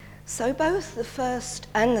So both the first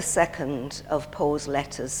and the second of Paul's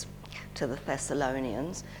letters to the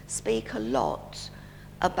Thessalonians speak a lot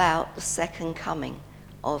about the second coming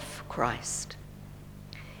of Christ.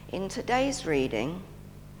 In today's reading,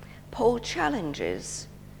 Paul challenges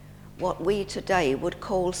what we today would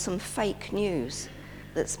call some fake news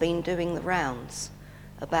that's been doing the rounds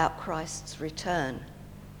about Christ's return.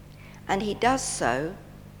 And he does so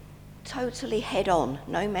totally head on,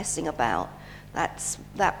 no messing about.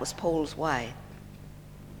 That was Paul's way.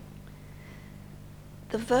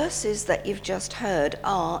 The verses that you've just heard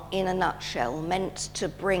are, in a nutshell, meant to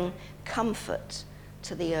bring comfort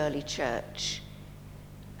to the early church,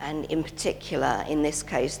 and in particular, in this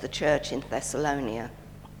case, the church in Thessalonica.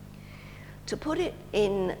 To put it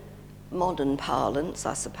in modern parlance,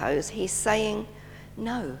 I suppose, he's saying,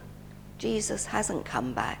 no, Jesus hasn't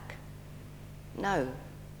come back. No,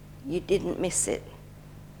 you didn't miss it.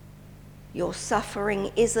 Your suffering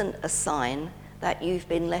isn't a sign that you've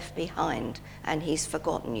been left behind and he's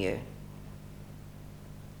forgotten you.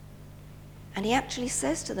 And he actually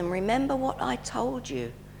says to them, remember what I told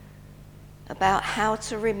you about how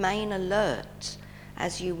to remain alert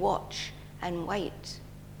as you watch and wait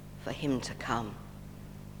for him to come.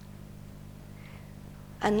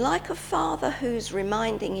 And like a father who's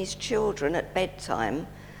reminding his children at bedtime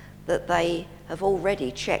that they have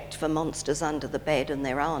already checked for monsters under the bed and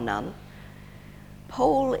there are none,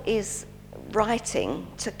 Paul is writing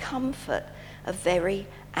to comfort a very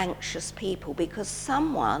anxious people, because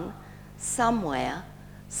someone, somewhere,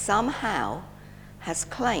 somehow has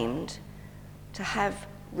claimed to have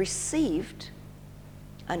received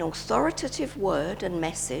an authoritative word and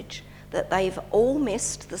message that they've all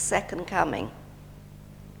missed the second coming.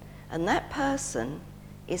 And that person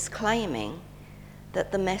is claiming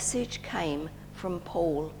that the message came from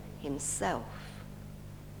Paul himself.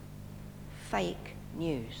 Fake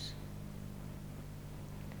news.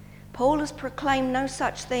 Paul has proclaimed no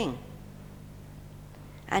such thing,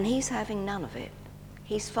 and he's having none of it.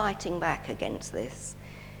 He's fighting back against this.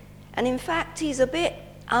 And in fact, he's a bit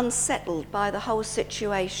unsettled by the whole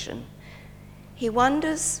situation. He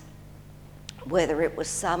wonders whether it was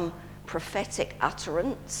some prophetic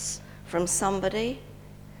utterance from somebody,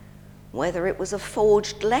 whether it was a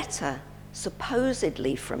forged letter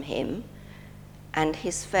supposedly from him and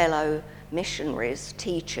his fellow missionaries,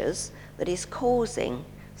 teachers, that is causing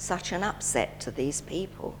such an upset to these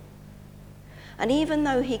people. And even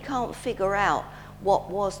though he can't figure out what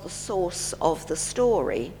was the source of the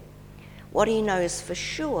story, what he knows for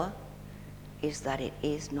sure is that it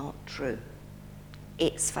is not true.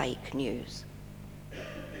 It's fake news.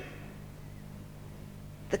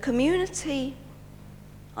 The community,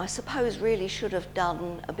 I suppose, really should have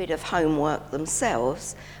done a bit of homework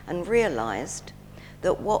themselves and realised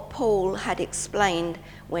that what Paul had explained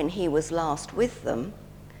when he was last with them,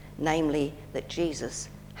 namely that Jesus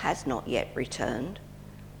has not yet returned,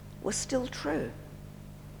 was still true.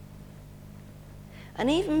 And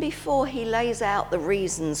even before he lays out the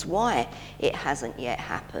reasons why it hasn't yet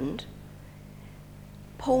happened,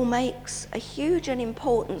 Paul makes a huge and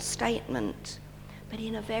important statement, but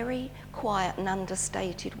in a very quiet and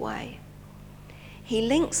understated way. He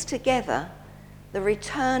links together the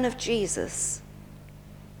return of Jesus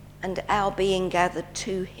and our being gathered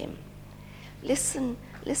to him. Listen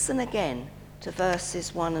again to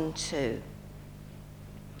verses 1 and 2.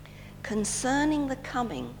 Concerning the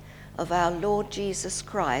coming of our Lord Jesus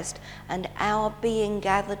Christ and our being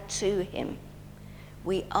gathered to him,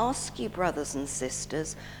 we ask you, brothers and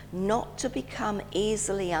sisters, not to become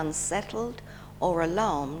easily unsettled or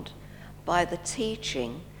alarmed by the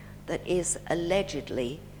teaching that is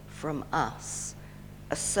allegedly from us,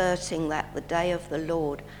 asserting that the day of the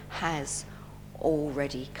Lord has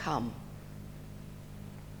already come.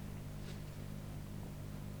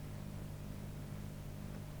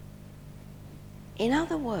 In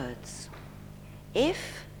other words,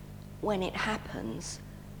 if, when it happens,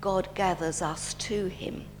 God gathers us to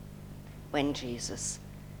him when Jesus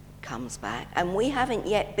comes back, and we haven't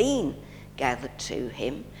yet been gathered to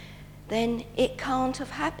him, then it can't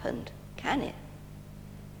have happened, can it?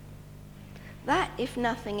 That, if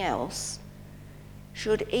nothing else,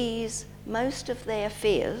 should ease most of their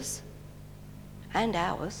fears, and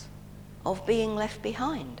ours, of being left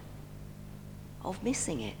behind, of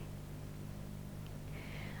missing it.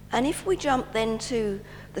 And if we jump then to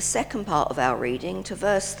the second part of our reading, to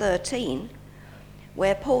verse 13,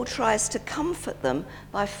 where Paul tries to comfort them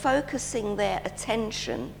by focusing their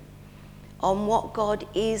attention on what God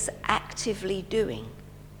is actively doing.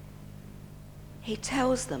 He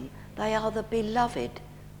tells them they are the beloved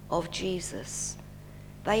of Jesus,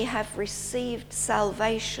 They have received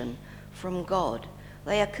salvation from God.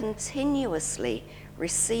 They are continuously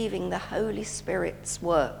receiving the Holy Spirit's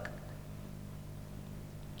work.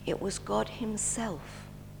 It was God himself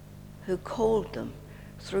who called them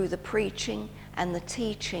through the preaching and the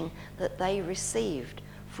teaching that they received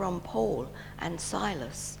from Paul and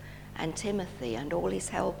Silas and Timothy and all his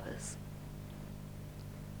helpers.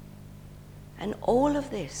 And all of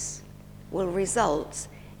this will result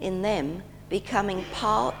in them becoming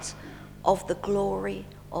part of the glory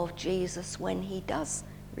of Jesus when he does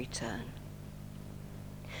return.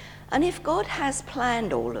 And if God has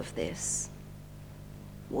planned all of this,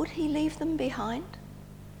 would he leave them behind?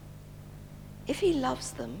 If he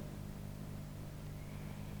loves them,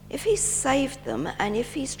 if he's saved them, and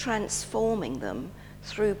if he's transforming them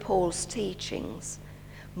through Paul's teachings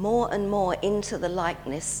more and more into the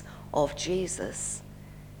likeness of Jesus,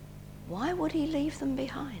 why would he leave them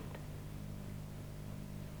behind?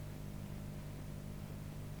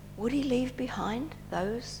 Would he leave behind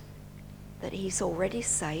those that he's already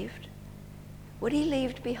saved? Would he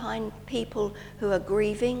leave behind people who are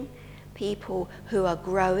grieving, people who are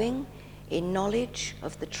growing in knowledge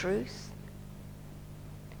of the truth?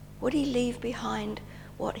 Would he leave behind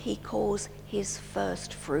what he calls his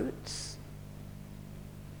first fruits?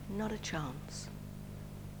 Not a chance.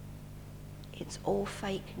 It's all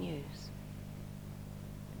fake news.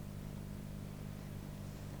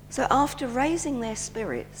 So after raising their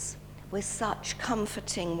spirits with such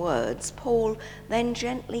comforting words, Paul then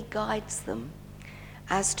gently guides them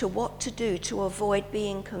as to what to do to avoid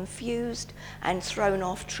being confused and thrown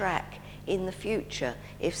off track in the future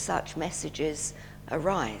if such messages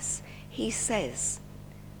arise. He says,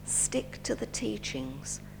 stick to the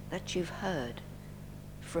teachings that you've heard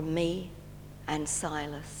from me and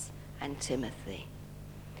Silas and Timothy,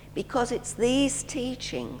 because it's these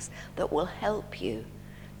teachings that will help you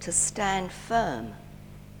to stand firm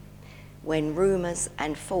when rumours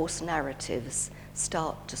and false narratives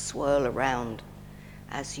start to swirl around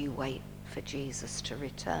as you wait for Jesus to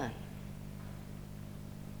return.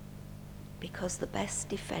 Because the best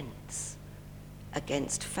defence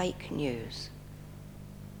against fake news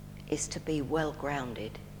is to be well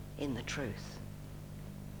grounded in the truth.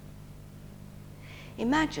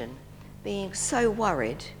 Imagine being so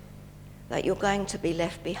worried that you're going to be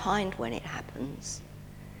left behind when it happens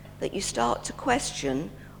that you start to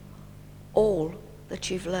question all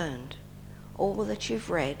that you've learned, all that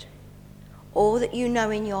you've read, all that you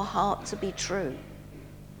know in your heart to be true.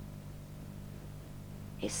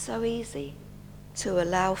 It's so easy to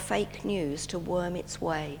allow fake news to worm its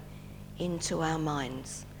way into our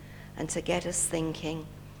minds and to get us thinking,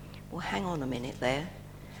 well, hang on a minute there.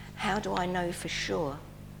 How do I know for sure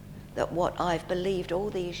that what I've believed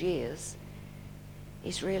all these years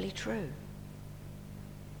is really true?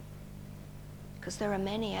 Because there are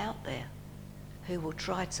many out there who will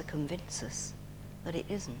try to convince us that it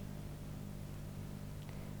isn't.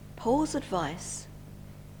 Paul's advice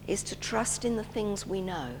is to trust in the things we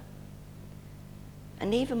know,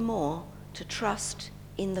 and even more, to trust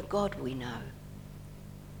in the God we know.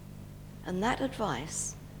 And that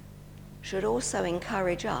advice should also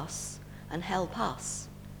encourage us and help us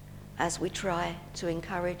as we try to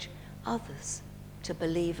encourage others to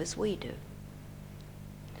believe as we do.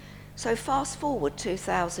 So fast forward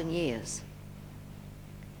 2,000 years,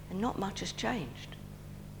 and not much has changed.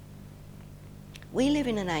 We live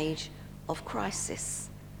in an age of crisis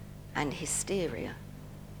and hysteria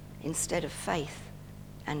instead of faith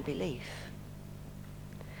and belief.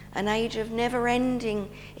 An age of never-ending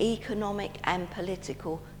economic and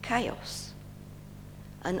political chaos,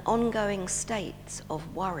 an ongoing state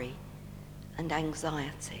of worry and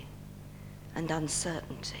anxiety and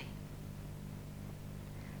uncertainty.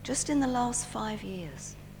 Just in the last 5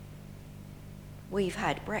 years, we've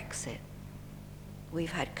had Brexit,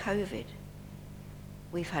 we've had COVID,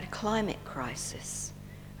 we've had climate crisis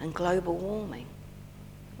and global warming,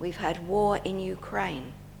 we've had war in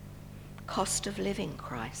Ukraine, cost of living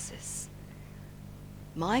crisis,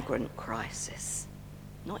 migrant crisis,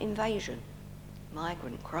 not invasion,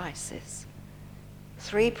 migrant crisis,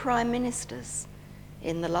 3 prime ministers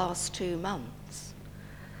in the last 2 months,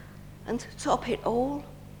 and to top it all,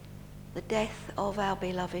 the death of our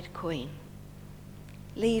beloved Queen,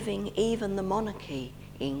 leaving even the monarchy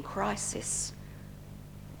in crisis,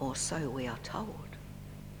 or so we are told.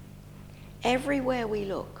 Everywhere we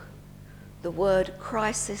look, the word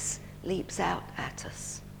crisis leaps out at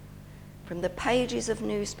us. From the pages of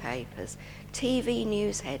newspapers, TV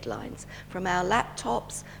news headlines, from our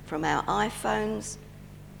laptops, from our iPhones.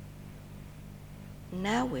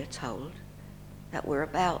 Now we're told that we're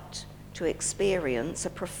about to experience a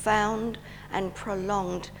profound and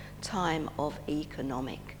prolonged time of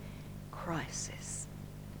economic crisis.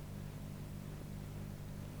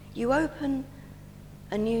 You open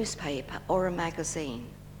a newspaper or a magazine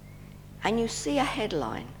and you see a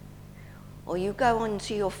headline, or you go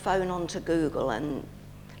onto your phone onto Google and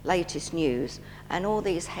latest news, and all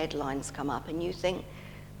these headlines come up and you think,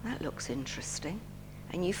 that looks interesting,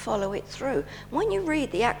 and you follow it through. When you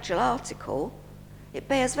read the actual article, it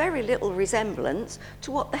bears very little resemblance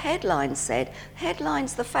to what the headline said.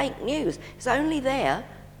 Headline's the fake news. It's only there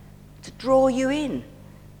to draw you in,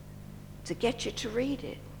 to get you to read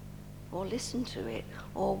it, or listen to it,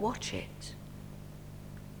 or watch it.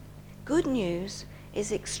 Good news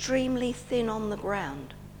is extremely thin on the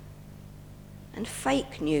ground, and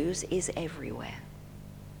fake news is everywhere.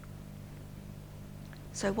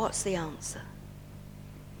 So what's the answer?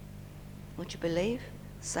 Would you believe?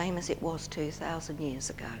 Same as it was 2,000 years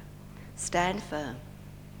ago. Stand firm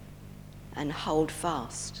and hold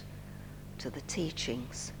fast to the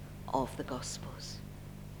teachings of the Gospels.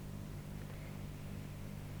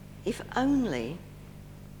 If only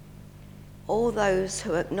all those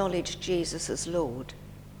who acknowledge Jesus as Lord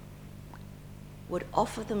would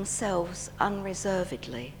offer themselves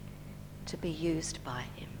unreservedly to be used by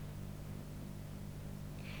him.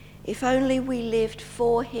 If only we lived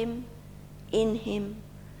for him, in him,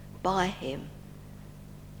 by him,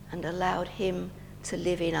 and allowed him to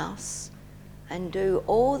live in us and do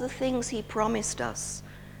all the things he promised us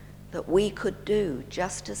that we could do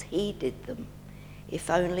just as he did them, if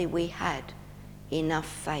only we had enough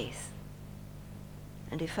faith,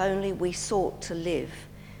 and if only we sought to live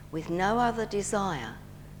with no other desire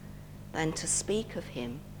than to speak of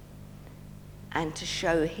him and to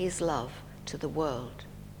show his love to the world.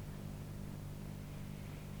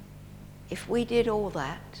 If we did all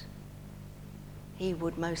that, he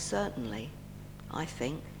would most certainly, I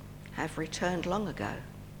think, have returned long ago.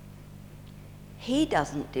 He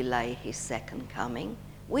doesn't delay his second coming,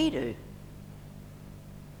 we do.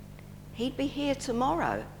 He'd be here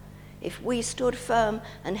tomorrow if we stood firm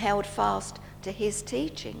and held fast to his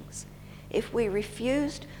teachings, if we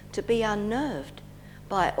refused to be unnerved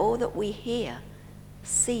by all that we hear,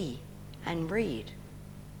 see, and read.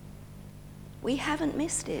 We haven't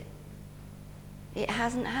missed it. It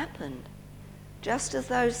hasn't happened, just as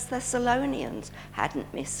those Thessalonians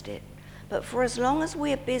hadn't missed it. But for as long as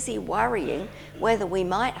we're busy worrying whether we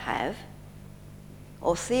might have,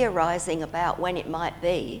 or theorizing about when it might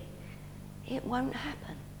be, it won't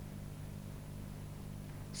happen.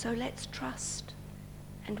 So let's trust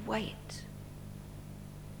and wait.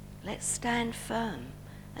 Let's stand firm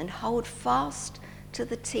and hold fast to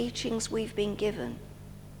the teachings we've been given.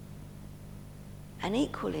 And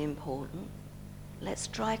equally important, let's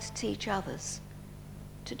try to teach others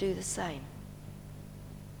to do the same.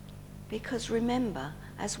 Because remember,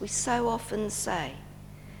 as we so often say,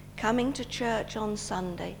 coming to church on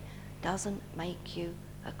Sunday doesn't make you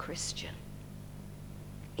a Christian.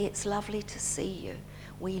 It's lovely to see you.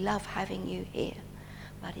 We love having you here,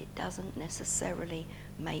 but it doesn't necessarily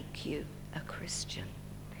make you a Christian.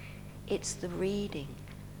 It's the reading,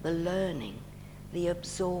 the learning, the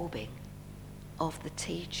absorbing of the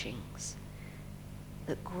teachings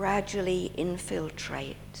that gradually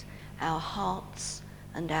infiltrate our hearts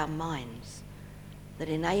and our minds, that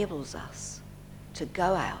enables us to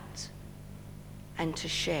go out and to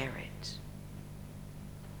share it.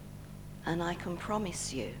 And I can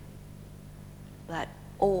promise you that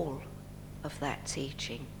all of that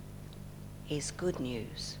teaching is good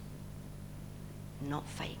news, not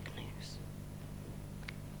fake news.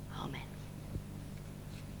 Amen.